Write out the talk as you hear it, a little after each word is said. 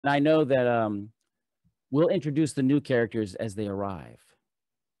And I know that we'll introduce the new characters as they arrive.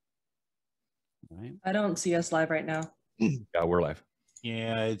 All right. I don't see us live right now. Yeah, we're live.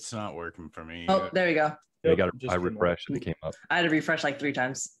 Yeah, it's not working for me. Oh, there we go. I refreshed and it came up. I had to refresh like 3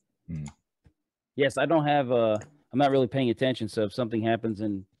 times. Yes, I don't have I'm not really paying attention, so if something happens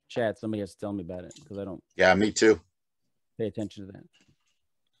in chat, somebody has to tell me about it because I don't. Yeah, me too. Pay attention to that.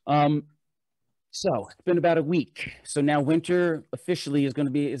 So it's been about a week. So now winter officially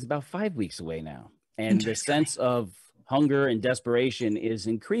is about 5 weeks away now, and the sense of hunger and desperation is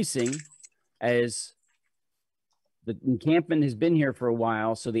increasing as the encampment has been here for a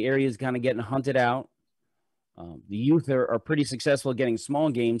while. So the area is kind of getting hunted out. The youth are pretty successful at getting small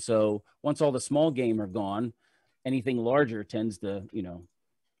game. So once all the small game are gone, anything larger tends to,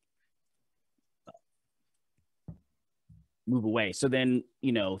 move away. So then,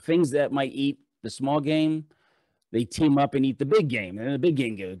 things that might eat the small game, they team up and eat the big game, and the big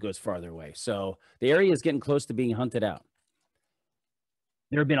game goes farther away. So the area is getting close to being hunted out.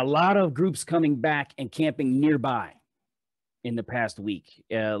 There have been a lot of groups coming back and camping nearby in the past week.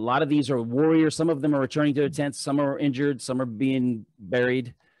 A lot of these are warriors. Some of them are returning to their tents. Some are injured. Some are being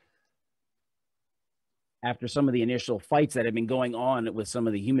buried after some of the initial fights that have been going on with some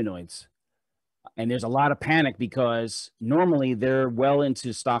of the humanoids. And there's a lot of panic because normally they're well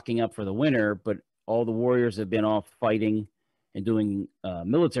into stocking up for the winter, but all the warriors have been off fighting and doing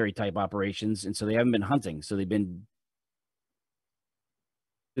military type operations. And so they haven't been hunting. So they've been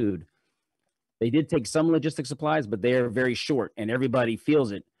food. They did take some logistic supplies, but they are very short and everybody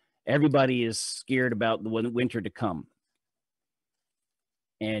feels it. Everybody is scared about the winter to come.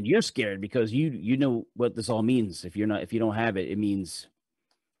 And you're scared because you know what this all means. If you don't have it, it means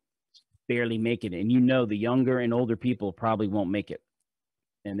barely make it. And the younger and older people probably won't make it.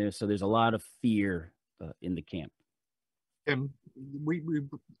 And there's a lot of fear in the camp. And we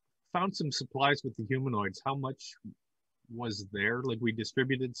found some supplies with the humanoids. How much was there? Like we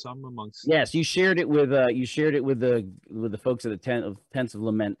distributed some amongst. Yes, you shared it with the folks at the Tents of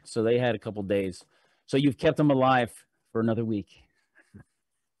Lament. So they had a couple days. So you've kept them alive for another week.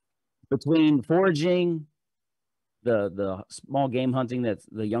 Between foraging, the small game hunting that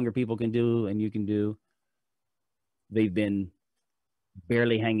the younger people can do and you can do, they've been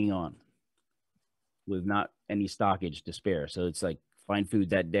barely hanging on with not any stockage to spare. So it's like find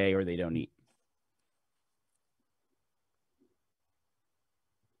food that day or they don't eat.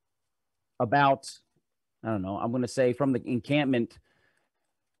 About, I don't know, I'm going to say from the encampment,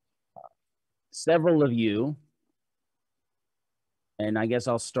 several of you, and I guess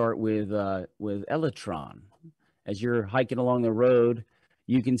I'll start with Elatron. As you're hiking along the road,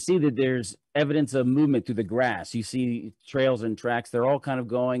 you can see that there's evidence of movement through the grass. You see trails and tracks. They're all kind of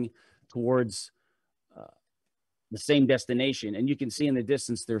going towards the same destination. And you can see in the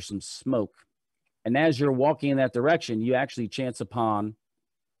distance there's some smoke. And as you're walking in that direction, you actually chance upon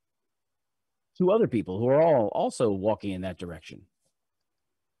 2 other people who are all also walking in that direction.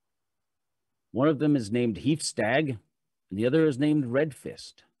 One of them is named Heathstag, and the other is named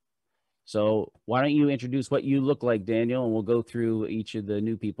Redfist. So why don't you introduce what you look like, Daniel, and we'll go through each of the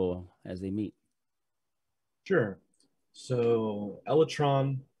new people as they meet. Sure. So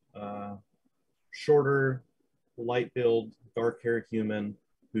Elatron, shorter, light build, dark hair human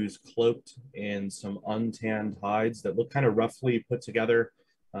who's cloaked in some untanned hides that look kind of roughly put together,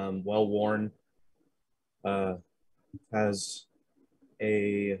 well worn. Has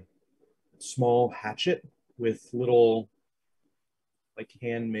a small hatchet with little like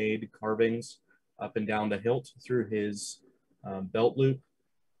handmade carvings up and down the hilt through his belt loop,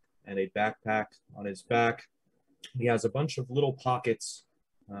 and a backpack on his back. He has a bunch of little pockets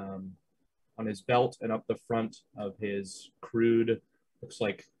on his belt and up the front of his crude, looks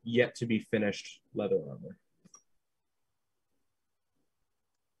like yet to be finished leather armor.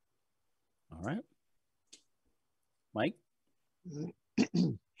 All right. Mike?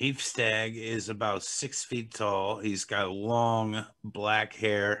 Heathstag is about 6 feet tall. He's got long black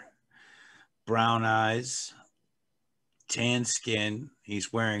hair, brown eyes, tan skin.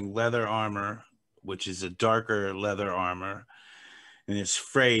 He's wearing leather armor, which is a darker leather armor, and it's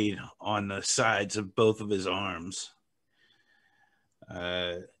frayed on the sides of both of his arms.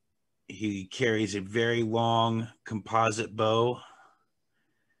 He carries a very long composite bow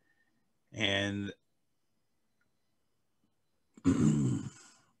and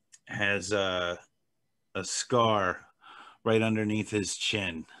has a scar right underneath his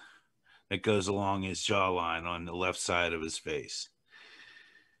chin that goes along his jawline on the left side of his face.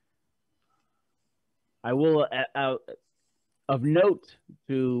 I will, of note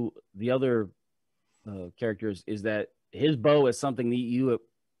to the other characters, is that his bow is something that you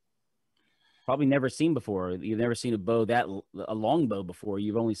probably never seen before. You've never seen a bow a long bow before.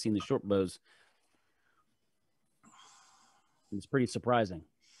 You've only seen the short bows. It's pretty surprising.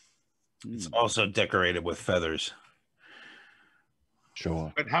 It's also decorated with feathers.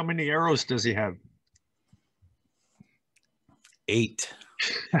 Sure. But how many arrows does he have? 8.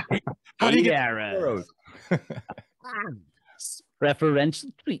 How do you get arrows? Preferential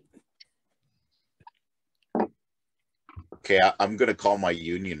treat. Okay, I'm going to call my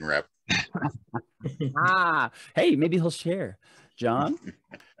union rep. Hey, maybe he'll share. John?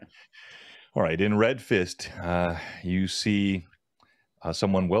 All right. In Red Fist, you see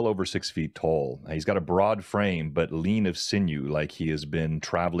someone well over 6 feet tall. He's got a broad frame, but lean of sinew, like he has been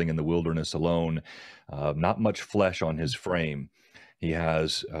traveling in the wilderness alone. Not much flesh on his frame. He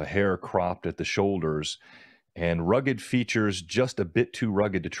has hair cropped at the shoulders and rugged features, just a bit too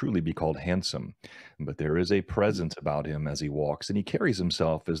rugged to truly be called handsome. But there is a presence about him as he walks, and he carries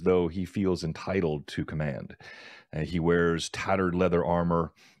himself as though he feels entitled to command. He wears tattered leather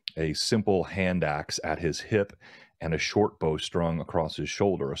armor, a simple hand axe at his hip, and a short bow strung across his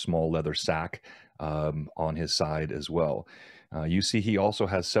shoulder, a small leather sack on his side as well. You see he also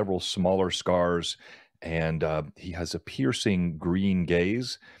has several smaller scars, and he has a piercing green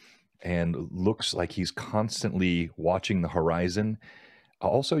gaze and looks like he's constantly watching the horizon.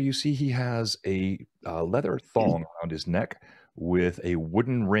 Also, you see he has a leather thong around his neck with a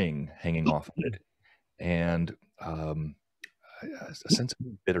wooden ring hanging off of it, and a sense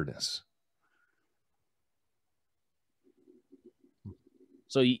of bitterness.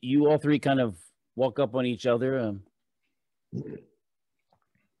 So you all three kind of walk up on each other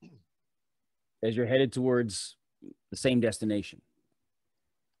as you're headed towards the same destination.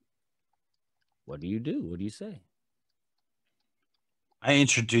 What do you do? What do you say? I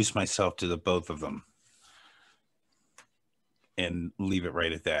introduce myself to the both of them and leave it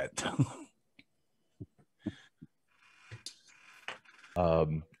right at that.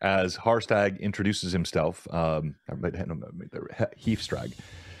 As Harstag introduces himself, Heathstrag,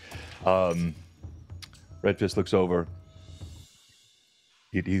 Redfist looks over.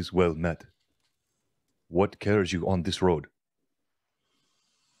 It is well met. What carries you on this road?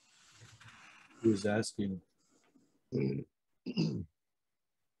 Who's asking?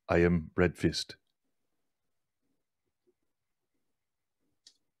 I am Redfist.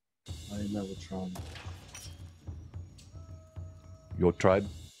 I am Elatron. Your tribe?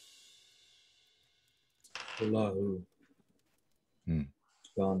 Olahu. Hmm.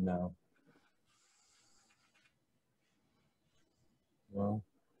 It's gone now. Well,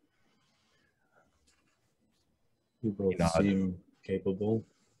 you both seem capable.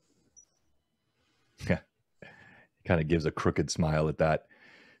 Yeah. He kind of gives a crooked smile at that.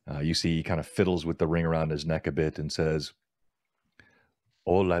 You see he kind of fiddles with the ring around his neck a bit and says,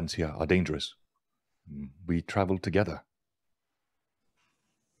 all lands here are dangerous. We travel together.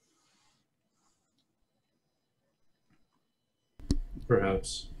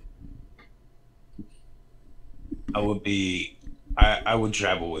 Perhaps. I would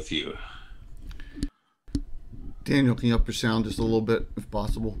travel with you. Daniel, can you up your sound just a little bit if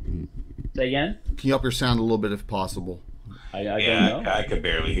possible? Say again? Can you up your sound a little bit if possible? I don't know. I could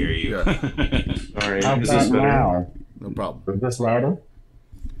barely hear you. Yeah. Sorry. How Is about this better? now? No problem. Is this louder?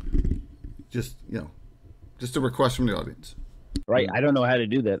 Just, just a request from the audience. Right. I don't know how to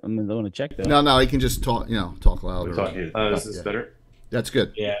do that. I'm going to check that. No, you can just talk, talk louder. Is this better? That's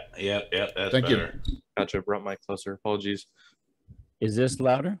good. Yeah. That's Thank better. Gotcha. Brought my closer. Apologies. Is this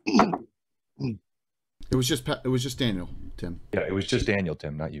louder? It was just Daniel, Tim. Yeah, it was just Daniel,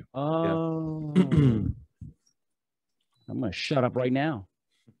 Tim, not you. Oh. I'm going to shut up right now.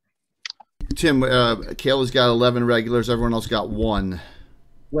 Tim, Kayla's got 11 regulars. Everyone else got 1.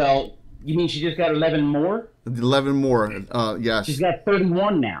 Well, you mean she just got 11 more? 11 more. Yes. She's got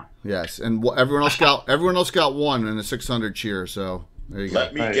 31 now. Yes, and everyone else got 1 in a 600 cheer. So there you go.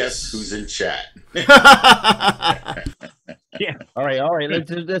 Let me guess who's in chat. Yeah. All right.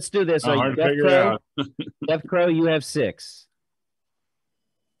 Let's do this. Hard to figure it out. Death Crow, you have 6.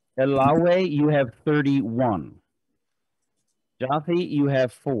 Elawe, you have 31. Jothi, you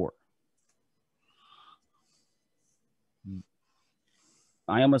have 4.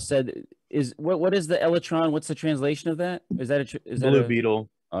 I almost said, what is the Elatron? What's the translation of that? Is that Blue Beetle.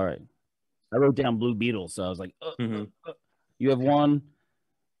 All right. I wrote down Blue Beetle, so I was like, You have 1.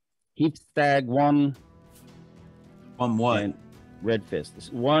 Heap Stag 1. 1 what? And Red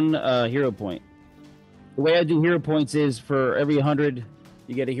Fist. 1 hero point. The way I do hero points is for every 100,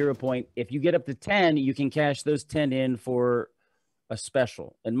 you get a hero point. If you get up to 10, you can cash those 10 in for a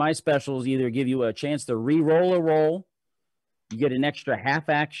special. And my specials either give you a chance to re-roll a roll, you get an extra half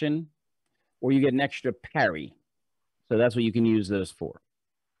action, or you get an extra parry. So that's what you can use those for.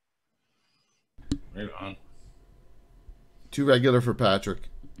 Right on. 2 regular for Patrick.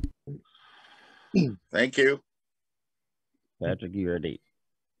 Thank you. Patrick, you're at 8.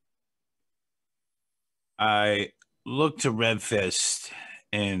 I look to Red Fist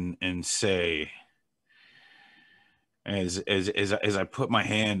and say, as I put my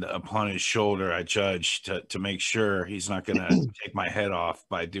hand upon his shoulder, I judge to make sure he's not going to take my head off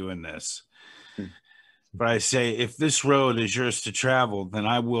by doing this. But I say, if this road is yours to travel, then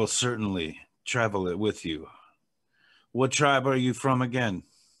I will certainly travel it with you. What tribe are you from again?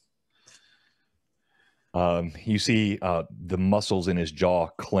 You see the muscles in his jaw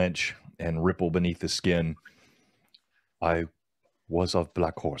clench and ripple beneath the skin. I was of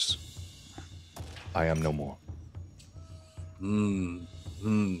Black Horse. I am no more.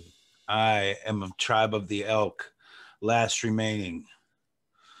 I am of tribe of the Elk, last remaining.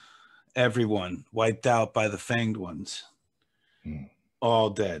 Everyone wiped out by the Fanged Ones. All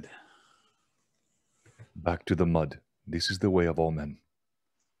dead. Back to the mud. This is the way of all men.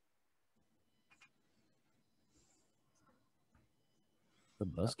 The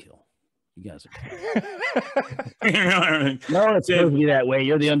buzzkill. You guys are. No, No, it's supposed to be that way.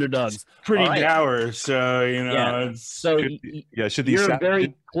 You're the underdogs. pretty All right. dour, so Yeah. it's So Should these you're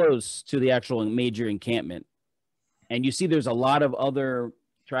very close to the actual major encampment, and you see there's a lot of other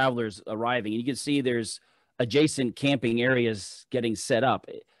travelers arriving, and you can see there's adjacent camping areas getting set up.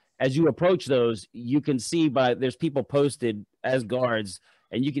 As you approach those, you can see there's people posted as guards,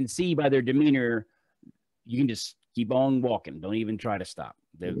 and you can see by their demeanor, you can just keep on walking. Don't even try to stop.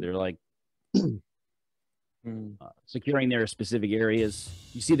 They're like securing their specific areas.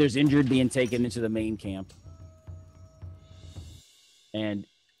 You see there's injured being taken into the main camp. And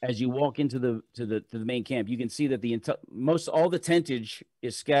as you walk into the main camp, you can see that all the tentage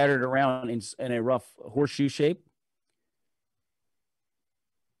is scattered around in a rough horseshoe shape.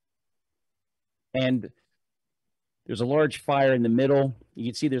 And there's a large fire in the middle. You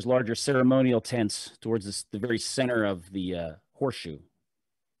can see there's larger ceremonial tents towards the very center of the horseshoe.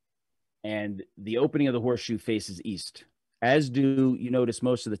 And the opening of the horseshoe faces east, as do you notice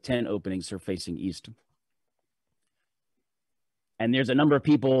most of the tent openings are facing east. And there's a number of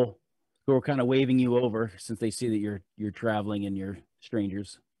people who are kind of waving you over since they see that you're traveling and you're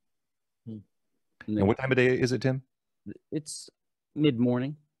strangers. And what time of day is it, Tim? It's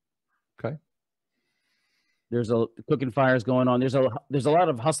mid-morning. Okay. There's the cooking fires going on. There's a lot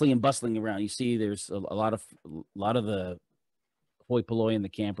of hustling and bustling around. You see, there's a lot of the hoi polloi in the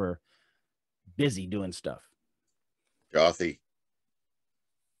camp are busy doing stuff. Jothy,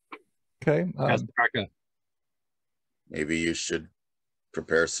 Okay. maybe you should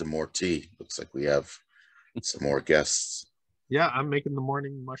prepare some more tea. Looks like we have some more guests. Yeah, I'm making the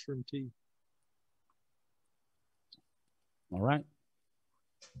morning mushroom tea. All right.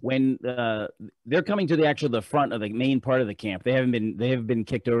 When they're coming to the front of the main part of the camp, they haven't been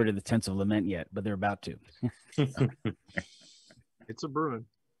kicked over to the tents of lament yet, but they're about to. It's a brewing.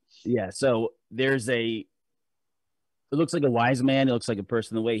 Yeah. So it looks like a wise man. It looks like a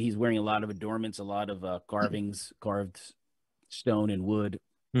person. The way he's wearing a lot of adornments, a lot of carvings, carved stone and wood.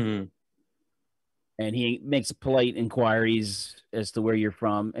 Mm-hmm. And he makes polite inquiries as to where you're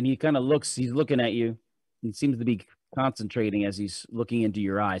from. And he kind of he's looking at you. He seems to be concentrating as he's looking into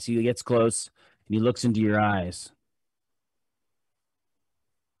your eyes. He gets close and he looks into your eyes.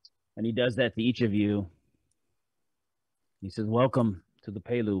 And he does that to each of you. He says, "Welcome to the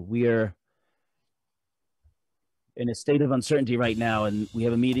Pelu. We are in a state of uncertainty right now, and we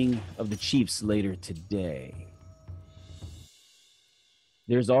have a meeting of the chiefs later today."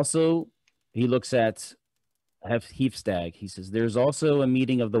 There's also, he looks at Heafstag. He says, "There's also a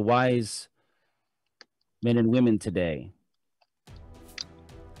meeting of the wise men and women today."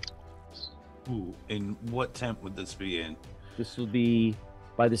 Ooh, in what tent would this be in? This will be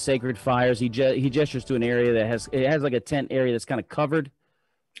by the sacred fires. He gestures to an area that has like a tent area that's kind of covered.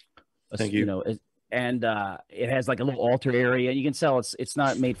 Thank you. And it has like a little altar area. You can tell it's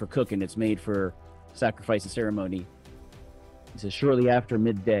not made for cooking. It's made for sacrifice and ceremony. He says, "Shortly after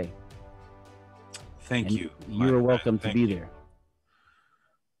midday." Thank And you. You are welcome to be there.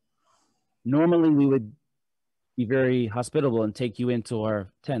 Normally, we would be very hospitable and take you into our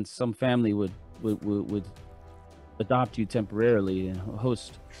tents. Some family would adopt you temporarily and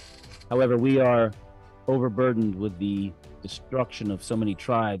host. However, we are overburdened with the destruction of so many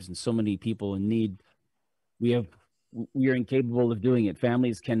tribes and so many people in need. We are incapable of doing it.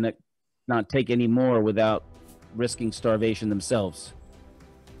 Families cannot not take any more without risking starvation themselves.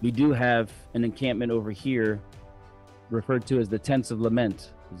 We do have an encampment over here referred to as the Tents of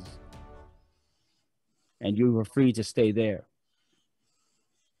Lament. and you are free to stay there.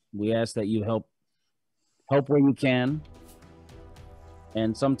 We ask that you help where you can,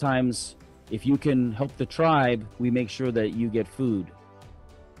 and sometimes if you can help the tribe, we make sure that you get food.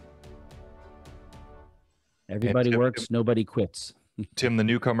 Everybody works, nobody quits. Tim, the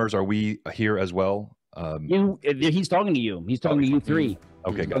newcomers, are we here as well? He's talking to you. He's talking to you three.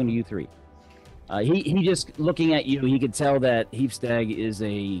 Okay, he's talking to you three. He just looking at you, he could tell that Heapstag is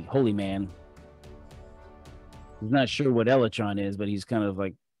a holy man. He's not sure what Elitron is, but he's kind of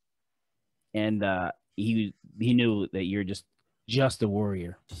like, and he knew that you're just a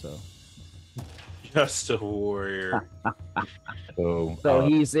warrior. So just a warrior. So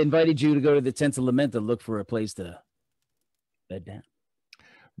he's invited you to go to the Tents of Lament to look for a place to bed down.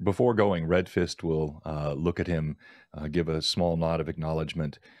 Before going, Red Fist will look at him, give a small nod of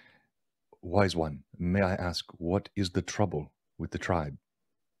acknowledgement. Wise one, may I ask, what is the trouble with the tribe?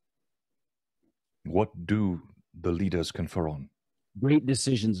 What do the leaders confer on? Great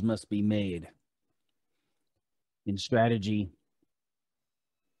decisions must be made in strategy.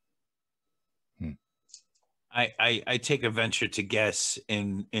 I take a venture to guess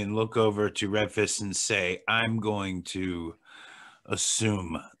and look over to Red Fist and say, I'm going to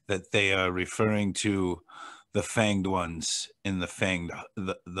assume that they are referring to the fanged ones in the fanged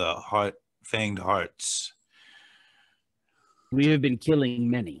hearts. We have been killing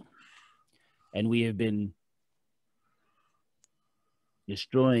many, and we have been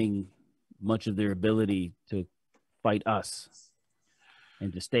destroying much of their ability to fight us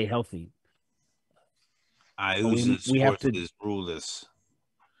and to stay healthy. Iuz's forces rule this.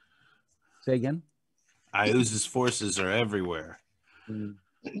 Say again? Iuz's forces are everywhere.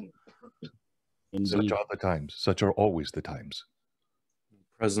 Such are the times. Such are always the times. The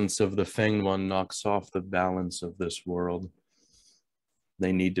presence of the Fanged One knocks off the balance of this world.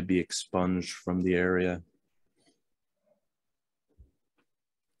 They need to be expunged from the area.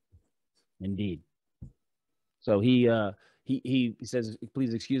 Indeed. So he says,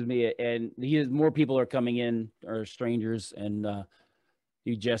 please excuse me, and more people are coming in, or strangers, and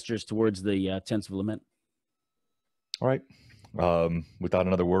he gestures towards the Tents of Lament. All right. Without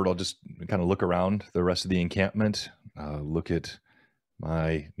another word, I'll just kind of look around the rest of the encampment, look at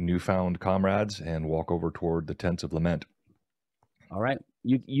my newfound comrades, and walk over toward the Tents of Lament. All right.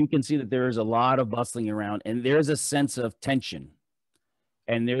 You can see that there is a lot of bustling around, and there's a sense of tension,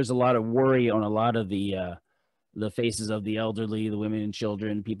 and there's a lot of worry on a lot of the faces of the elderly, the women and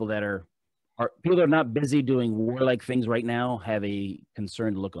children, people that are not busy doing warlike things right now, have a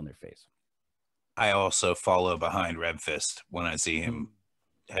concerned look on their face. I also follow behind Red Fist when I see him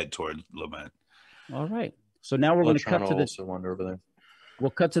head toward Lament. All right. So now we're going to cut to the. Also wander over there.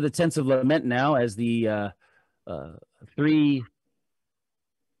 We'll cut to the Tents of Lament now, as the three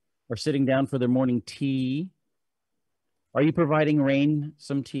are sitting down for their morning tea. Are you providing Rain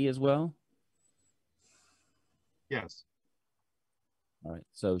some tea as well? Yes. All right.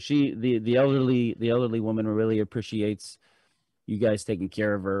 So the elderly woman really appreciates you guys taking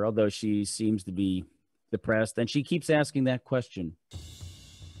care of her, although she seems to be depressed, and she keeps asking that question: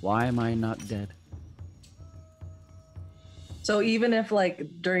 why am I not dead? So even if like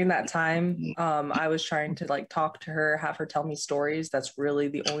during that time, I was trying to like talk to her, have her tell me stories, that's really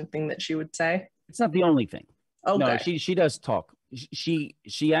the only thing that she would say. It's not the only thing. Okay. No, she does talk. She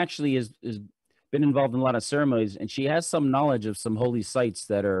actually is been involved in a lot of ceremonies, and she has some knowledge of some holy sites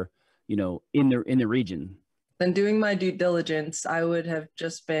that are, in the region. Then doing my due diligence, I would have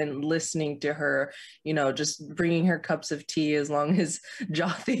just been listening to her, just bringing her cups of tea as long as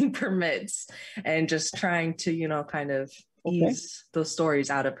Jothine permits, and just trying to, kind of ease those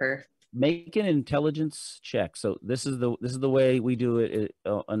stories out of her. Make an intelligence check. So this is the way we do it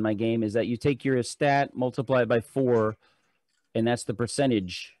on my game, is that you take your stat, multiply it by 4, and that's the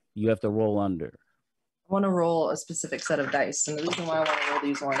percentage you have to roll under. I want to roll a specific set of dice, and the reason why I want to roll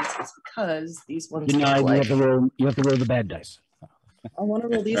these ones is because these ones you have to roll the bad dice. I want to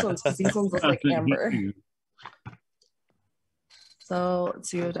roll these ones because these ones look like amber. So let's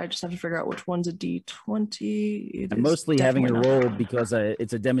see. I just have to figure out which one's a D20. I'm mostly having a roll because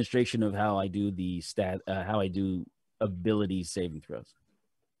it's a demonstration of how I do the how I do ability saving throws.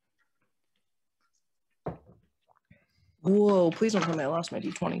 Whoa! Please don't tell me I lost my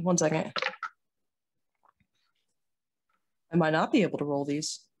D20. 1 second. I might not be able to roll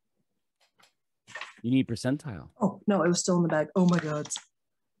these. You need percentile. Oh no, it was still in the bag. Oh my god!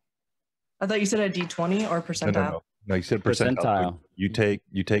 I thought you said a D20 or percentile. No, you said percentile. You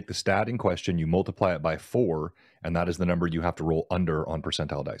take the stat in question, you multiply it by 4, and that is the number you have to roll under on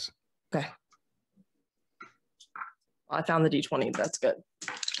percentile dice. Okay. I found the D20. That's good.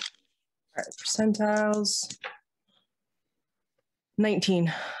 right, percentiles.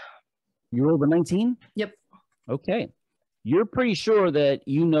 19. You rolled a 19? Yep. Okay. You're pretty sure that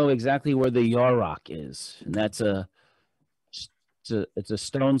you know exactly where the Yarrock is, and that's it's a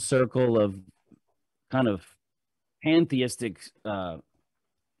stone circle of kind of pantheistic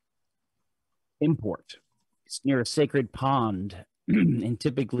import. It's near a sacred pond, and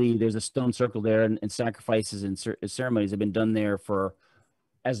typically there's a stone circle there, and sacrifices and ceremonies have been done there for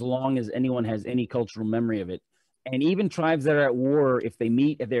as long as anyone has any cultural memory of it. And even tribes that are at war, if they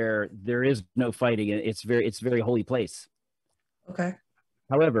meet there is no fighting. It's very holy place. Okay.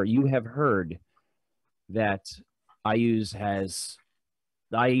 However, you have heard that IU's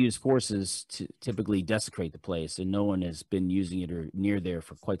forces to typically desecrate the place, and no one has been using it or near there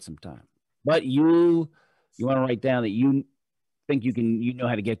for quite some time. But you want to write down that you think you know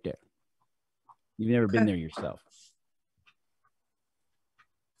how to get there. You've never been there yourself.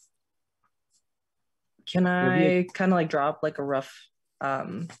 Can I kind of like drop like a rough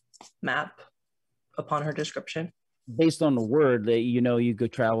map upon her description? Based on the word that you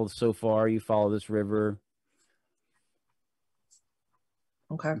could travel so far, you follow this river.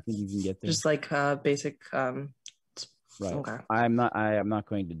 Okay. You think you can get there? Just like basic. Right. Okay. I am not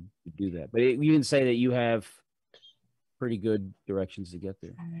going to do that, but you can say that you have pretty good directions to get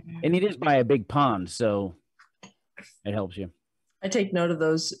there, and it is by a big pond, so it helps you. I take note of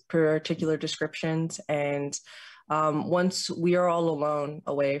those particular descriptions, and once we are all alone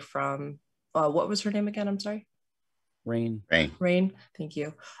away from, what was her name again? I'm sorry. Rain. Thank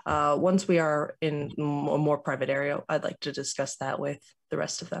you. Once we are in a more private area, I'd like to discuss that with the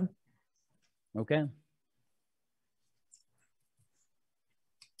rest of them. Okay.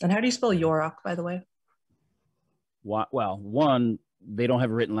 And how do you spell Yorok, by the way? Well, one, they don't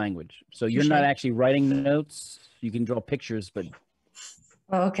have a written language, so you're not actually writing notes. You can draw pictures, but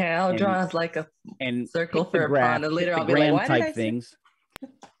okay, I'll draw like a circle for a pond, and later I'll be like, why did I things.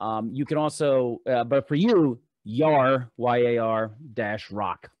 You can also, but for you, Yar, Y-A-R -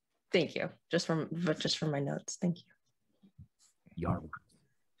 rock. Thank you. Just from my notes. Thank you. Yar.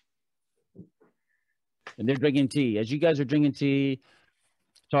 And they're drinking tea. As you guys are drinking tea,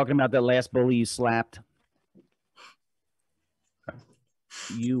 talking about that last bully you slapped,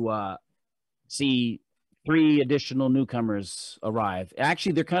 you see 3 additional newcomers arrive.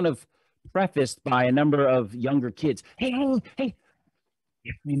 Actually, they're kind of prefaced by a number of younger kids. Hey, there may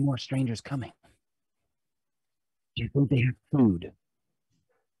be more strangers coming. Do you think they have food?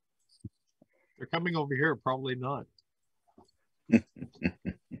 They're coming over here, probably not.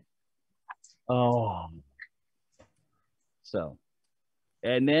 Oh. So,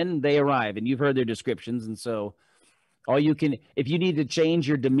 and then they arrive, and you've heard their descriptions, and so all you can, if you need to change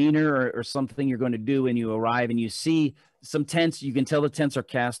your demeanor or something you're going to do, and you arrive and you see some tents, you can tell the tents are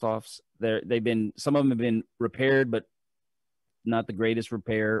cast-offs. Some of them have been repaired, but not the greatest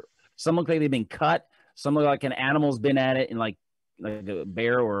repair. Some look like they've been cut. Some look like an animal's been at it, and like a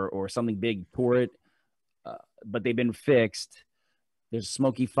bear or something big tore it, but they've been fixed. There's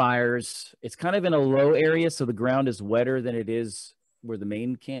smoky fires. It's kind of in a low area, so the ground is wetter than it is where the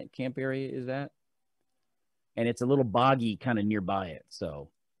main camp area is at. And it's a little boggy kind of nearby it, so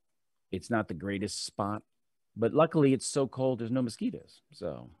it's not the greatest spot. But luckily, it's so cold, there's no mosquitoes.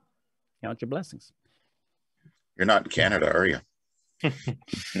 So count your blessings. You're not in Canada, are you?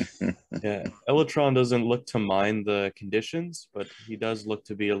 Yeah, Elytron doesn't look to mind the conditions, but he does look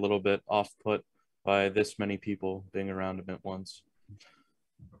to be a little bit off-put by this many people being around him at once.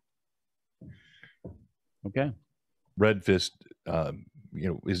 Okay. Red Fist,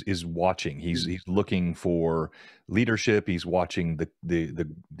 is watching. He's looking for leadership. He's watching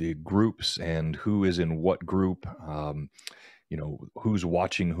the groups and who is in what group. Who's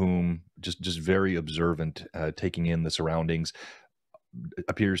watching whom. Just very observant, taking in the surroundings.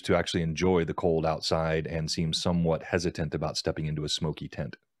 Appears to actually enjoy the cold outside and seems somewhat hesitant about stepping into a smoky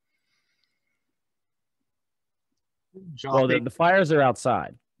tent. Well, the fires are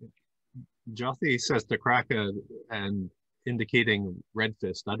outside. Jothi says to Kraka and indicating Red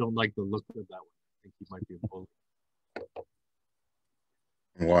Fist, I don't like the look of that one. I think he might be a bully.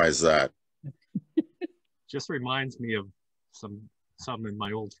 Why is that? Just reminds me of some in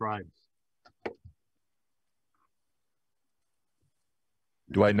my old tribes.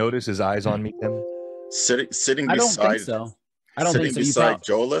 Do I notice his eyes on me, Tim? Sitting I don't beside, think so. I don't think so. Beside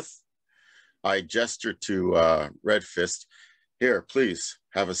Jolith, I gesture to Red Fist. Here, please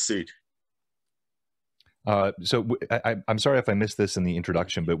have a seat. So I'm sorry if I missed this in the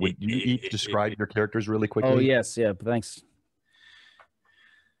introduction, but would you each describe your characters really quickly? Oh, yes. Yeah. Thanks.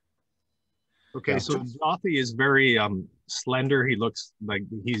 Okay, so Jothi is very slender. He looks like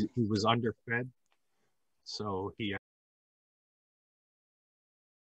he was underfed, so he